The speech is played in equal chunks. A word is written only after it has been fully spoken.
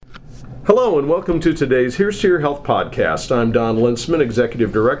Hello and welcome to today's Here's to Your Health podcast. I'm Don Lintzman,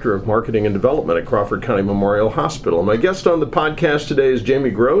 Executive Director of Marketing and Development at Crawford County Memorial Hospital. My guest on the podcast today is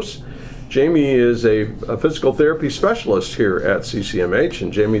Jamie Gross. Jamie is a physical therapy specialist here at CCMH.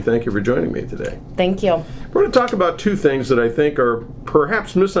 And Jamie, thank you for joining me today. Thank you. We're going to talk about two things that I think are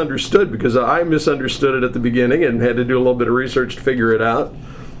perhaps misunderstood, because I misunderstood it at the beginning and had to do a little bit of research to figure it out,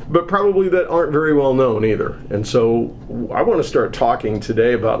 but probably that aren't very well known either. And so I want to start talking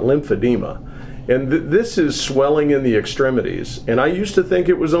today about lymphedema. And this is swelling in the extremities. And I used to think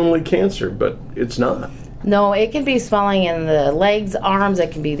it was only cancer, but it's not. No, it can be swelling in the legs, arms,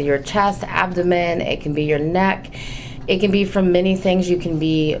 it can be your chest, abdomen, it can be your neck. It can be from many things. You can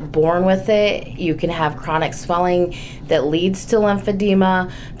be born with it. You can have chronic swelling that leads to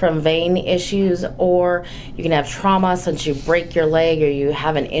lymphedema from vein issues, or you can have trauma since you break your leg or you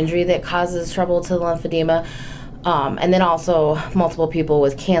have an injury that causes trouble to lymphedema. And then also multiple people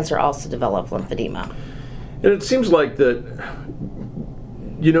with cancer also develop lymphedema. And it seems like that,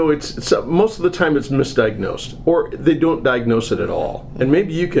 it's most of the time it's misdiagnosed, or they don't diagnose it at all. And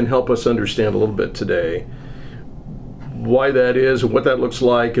maybe you can help us understand a little bit today why that is and what that looks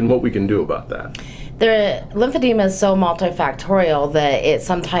like and what we can do about that. The lymphedema is so multifactorial that it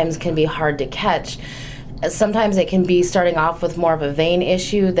sometimes can be hard to catch. Sometimes it can be starting off with more of a vein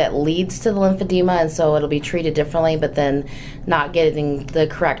issue that leads to the lymphedema, and so it'll be treated differently, but then not getting the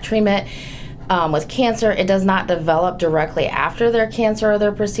correct treatment. With cancer, it does not develop directly after their cancer or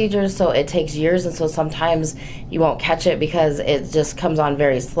their procedures, so it takes years, and so sometimes you won't catch it because it just comes on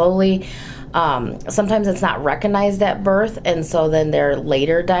very slowly. Sometimes it's not recognized at birth, and so then they're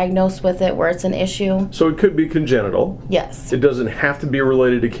later diagnosed with it where it's an issue. So it could be congenital. Yes. It doesn't have to be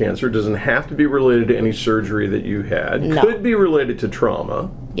related to cancer. It doesn't have to be related to any surgery that you had. No. Could be related to trauma.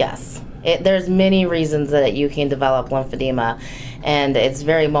 Yes. There's many reasons that you can develop lymphedema, and it's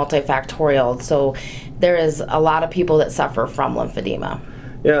very multifactorial. So there is a lot of people that suffer from lymphedema.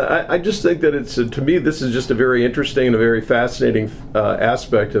 Yeah, I just think that to me, this is just a very interesting and a very fascinating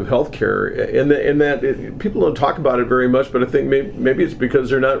aspect of healthcare, in that people don't talk about it very much, but I think maybe it's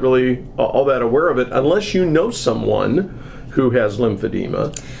because they're not really all that aware of it, unless you know someone who has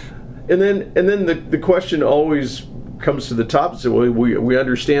lymphedema. And then the question always comes to the top. So we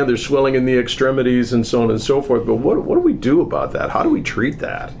understand there's swelling in the extremities and so on and so forth, but what do we do about that? How do we treat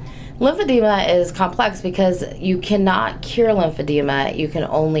that? Lymphedema is complex because you cannot cure lymphedema, you can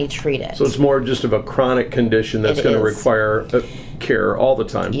only treat it. So it's more just of a chronic condition that's going to require care all the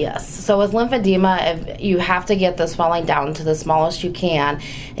time. Yes. So with lymphedema, you have to get the swelling down to the smallest you can,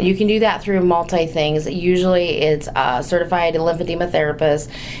 and you can do that through multi things. Usually it's a certified lymphedema therapist,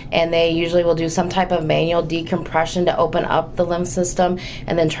 and they usually will do some type of manual decompression to open up the lymph system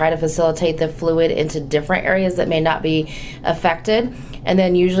and then try to facilitate the fluid into different areas that may not be affected. And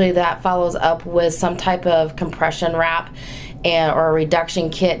then usually that follows up with some type of compression wrap or a reduction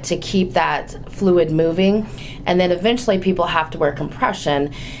kit to keep that fluid moving. And then eventually people have to wear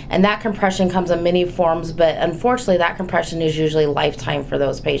compression, and that compression comes in many forms, but unfortunately that compression is usually lifetime for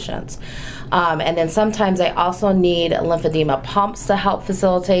those patients. And then sometimes they also need lymphedema pumps to help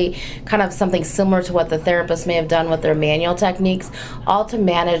facilitate kind of something similar to what the therapist may have done with their manual techniques, all to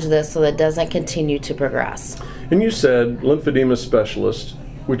manage this so that it doesn't continue to progress. And you said lymphedema specialist,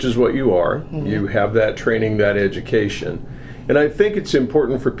 which is what you are. Mm-hmm. You have that training, that education. And I think it's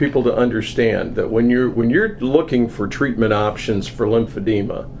important for people to understand that when you're looking for treatment options for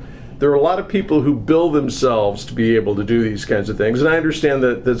lymphedema, there are a lot of people who bill themselves to be able to do these kinds of things. And I understand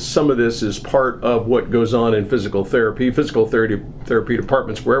that some of this is part of what goes on in physical therapy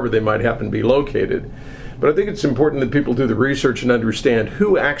departments, wherever they might happen to be located. But I think it's important that people do the research and understand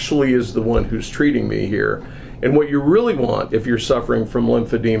who actually is the one who's treating me here. And what you really want, if you're suffering from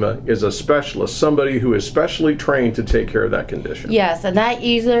lymphedema, is a specialist, somebody who is specially trained to take care of that condition. Yes, and that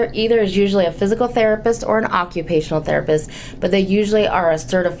either is usually a physical therapist or an occupational therapist, but they usually are a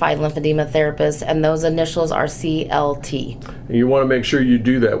certified lymphedema therapist, and those initials are CLT. And you want to make sure you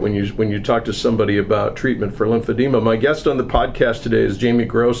do that when you talk to somebody about treatment for lymphedema. My guest on the podcast today is Jamie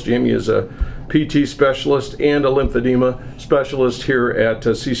Gross. Jamie is a PT specialist and a lymphedema specialist here at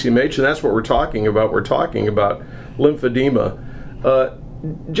CCMH, and that's what we're talking about. We're talking about lymphedema.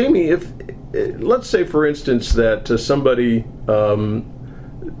 Jamie, if let's say, for instance, that somebody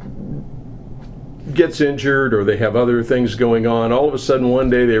gets injured or they have other things going on, all of a sudden one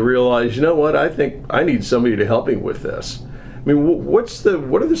day they realize, you know what, I think I need somebody to help me with this. I mean, what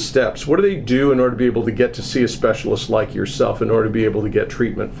are the steps? What do they do in order to be able to get to see a specialist like yourself in order to be able to get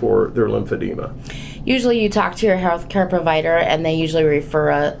treatment for their lymphedema? Usually you talk to your healthcare provider, and they usually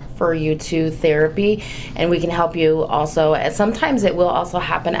refer you to therapy, and we can help you also. And sometimes it will also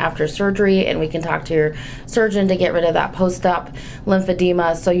happen after surgery, and we can talk to your surgeon to get rid of that post-op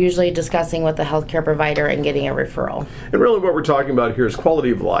lymphedema. So usually discussing with the healthcare provider and getting a referral. And really what we're talking about here is quality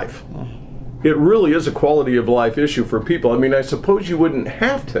of life. It really is a quality of life issue for people. I mean, I suppose you wouldn't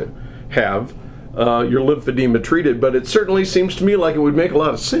have to have your lymphedema treated, but it certainly seems to me like it would make a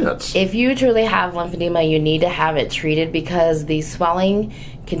lot of sense. If you truly have lymphedema, you need to have it treated, because the swelling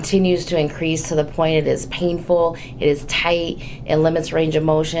continues to increase to the point it is painful, it is tight, it limits range of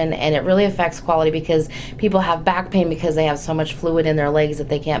motion, and it really affects quality, because people have back pain because they have so much fluid in their legs that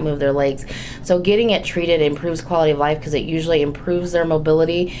they can't move their legs. So getting it treated improves quality of life, because it usually improves their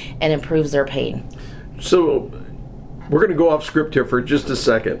mobility and improves their pain. So we're going to go off script here for just a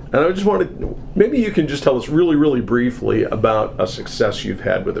second, and I just wanted, maybe you can just tell us really, really briefly about a success you've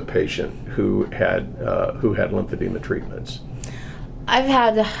had with a patient who had lymphedema treatments. I've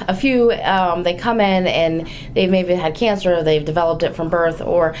had a few. They come in and they've maybe had cancer, or they've developed it from birth,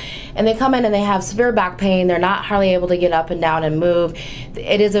 and they come in and they have severe back pain. They're not hardly able to get up and down and move.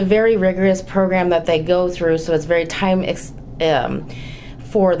 It is a very rigorous program that they go through, so it's very time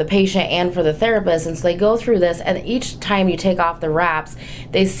for the patient and for the therapist. And so they go through this, and each time you take off the wraps,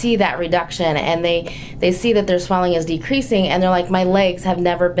 they see that reduction, and they see that their swelling is decreasing, and they're like, my legs have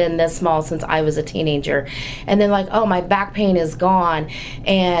never been this small since I was a teenager. And then like, oh, my back pain is gone.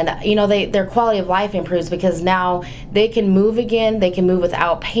 And their quality of life improves, because now they can move again, they can move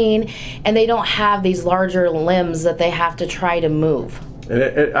without pain, and they don't have these larger limbs that they have to try to move.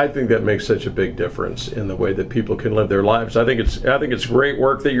 And I think that makes such a big difference in the way that people can live their lives. I think it's great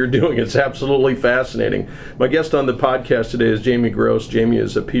work that you're doing. It's absolutely fascinating. My guest on the podcast today is Jamie Gross. Jamie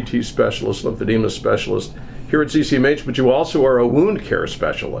is a PT specialist, lymphedema specialist here at CCMH, but you also are a wound care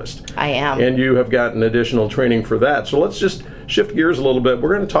specialist. I am. And you have gotten additional training for that. So let's just shift gears a little bit.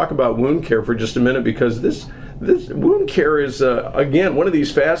 We're going to talk about wound care for just a minute, because this wound care is, again, one of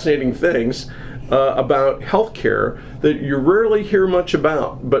these fascinating things about healthcare that you rarely hear much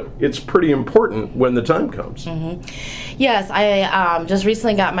about, but it's pretty important when the time comes. Mm-hmm. Yes, I just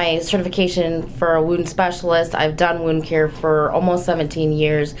recently got my certification for a wound specialist. I've done wound care for almost 17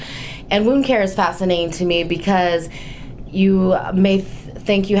 years, and wound care is fascinating to me, because you may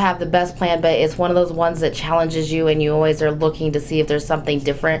think you have the best plan, but it's one of those ones that challenges you, and you always are looking to see if there's something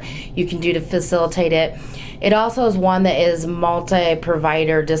different you can do to facilitate it. It also is one that is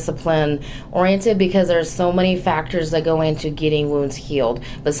multi-provider discipline oriented, because there's so many factors that go into getting wounds healed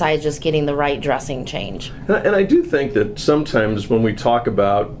besides just getting the right dressing change. And I do think that sometimes when we talk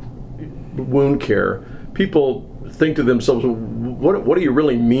about wound care, people think to themselves, what do you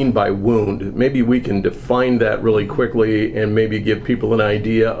really mean by wound? Maybe we can define that really quickly and maybe give people an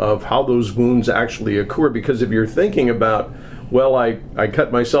idea of how those wounds actually occur. Because if you're thinking about, well, I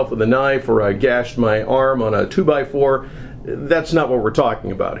cut myself with a knife, or I gashed my arm on a 2x4, that's not what we're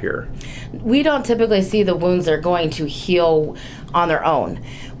talking about here. We don't typically see the wounds that are going to heal on their own.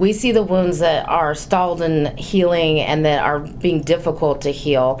 We see the wounds that are stalled in healing and that are being difficult to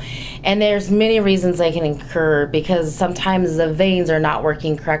heal. And there's many reasons they can occur, because sometimes the veins are not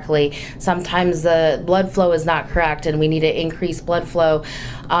working correctly. Sometimes the blood flow is not correct, and we need to increase blood flow.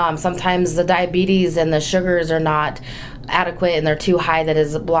 Sometimes the diabetes and the sugars are not adequate, and they're too high, that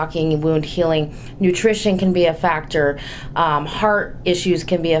is blocking wound healing. Nutrition can be a factor. Heart issues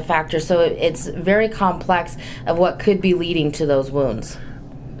can be a factor. So it's very complex of what could be leading to those wounds.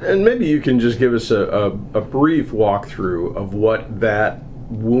 And maybe you can just give us a brief walkthrough of what that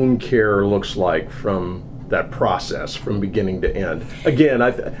wound care looks like from that process, from beginning to end. Again,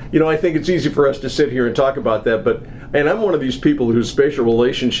 I think it's easy for us to sit here and talk about that, and I'm one of these people whose spatial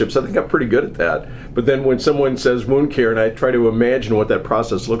relationships, I think I'm pretty good at that. But then when someone says wound care and I try to imagine what that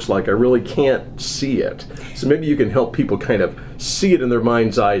process looks like, I really can't see it. So maybe you can help people kind of see it in their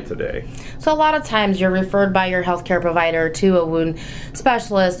mind's eye today. So a lot of times you're referred by your healthcare provider to a wound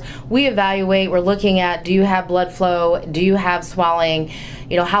specialist. We evaluate, we're looking at, do you have blood flow? Do you have swelling?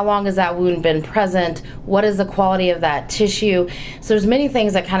 How long has that wound been present? What is the quality of that tissue? So there's many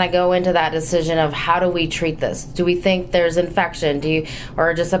things that kind of go into that decision of how do we treat this? Do we think there's infection?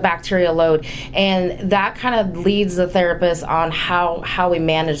 Or just a bacterial load? And that kind of leads the therapist on how we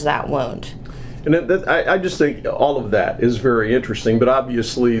manage that wound. And I just think all of that is very interesting, but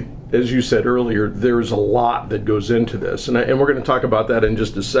obviously, as you said earlier, there's a lot that goes into this, and we're going to talk about that in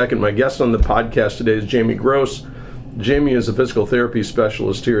just a second. My guest on the podcast today is Jamie Gross. Jamie is a physical therapy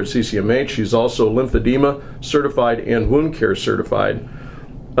specialist here at CCMH. She's also lymphedema certified and wound care certified.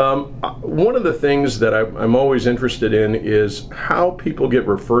 One of the things that I'm always interested in is how people get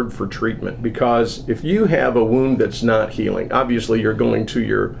referred for treatment, because if you have a wound that's not healing, obviously you're going to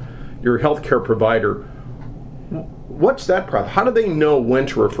your healthcare provider. What's that process? How do they know when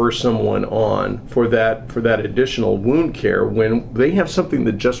to refer someone on for that additional wound care when they have something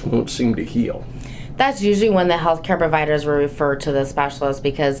that just won't seem to heal? That's usually when the healthcare providers will refer to the specialist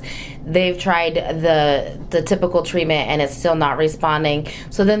because they've tried the typical treatment and it's still not responding.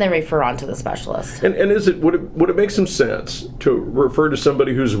 So then they refer on to the specialist. And would it make some sense to refer to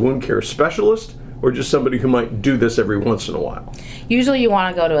somebody who's a wound care specialist, or just somebody who might do this every once in a while? Usually you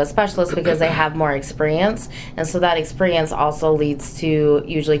want to go to a specialist because they have more experience, and so that experience also leads to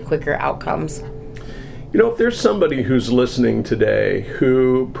usually quicker outcomes. You know, if there's somebody who's listening today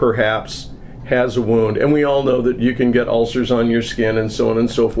who perhaps has a wound, and we all know that you can get ulcers on your skin and so on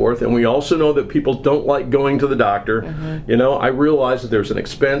and so forth, and we also know that people don't like going to the doctor. Mm-hmm. You know, I realize that there's an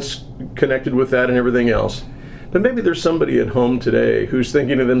expense connected with that and everything else. But maybe there's somebody at home today who's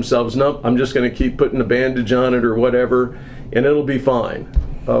thinking to themselves, nope, I'm just going to keep putting a bandage on it or whatever, and it'll be fine.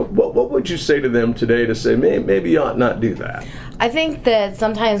 What would you say to them today to say, maybe you ought not do that? I think that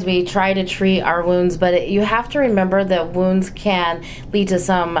sometimes we try to treat our wounds, but you have to remember that wounds can lead to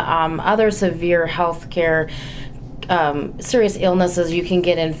some other severe health care serious illnesses. You can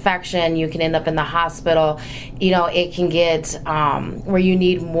get infection, you can end up in the hospital. You know, it can get where you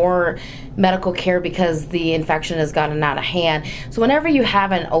need more medical care because the infection has gotten out of hand. So whenever you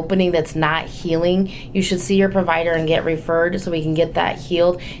have an opening that's not healing, you should see your provider and get referred so we can get that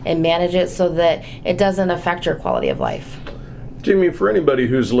healed and manage it so that it doesn't affect your quality of life. Jamie, for anybody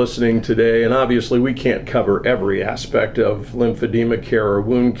who's listening today, and obviously we can't cover every aspect of lymphedema care or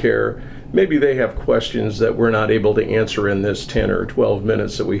wound care, maybe they have questions that we're not able to answer in this 10 or 12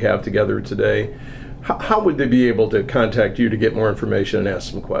 minutes that we have together today. How would they be able to contact you to get more information and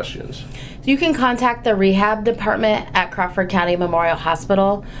ask some questions? You can contact the Rehab Department at Crawford County Memorial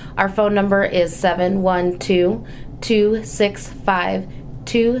Hospital. Our phone number is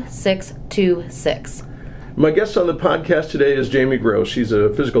 712-265-2626. My guest on the podcast today is Jamie Gross. She's a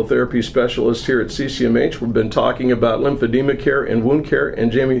physical therapy specialist here at CCMH. We've been talking about lymphedema care and wound care.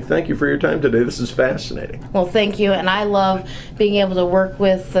 And Jamie, thank you for your time today. This is fascinating. Well, thank you. And I love being able to work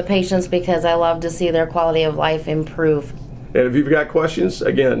with the patients because I love to see their quality of life improve. And if you've got questions,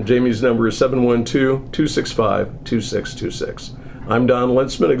 again, Jamie's number is 712-265-2626. I'm Don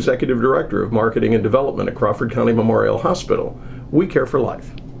Lintzman, Executive Director of Marketing and Development at Crawford County Memorial Hospital. We care for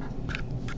life.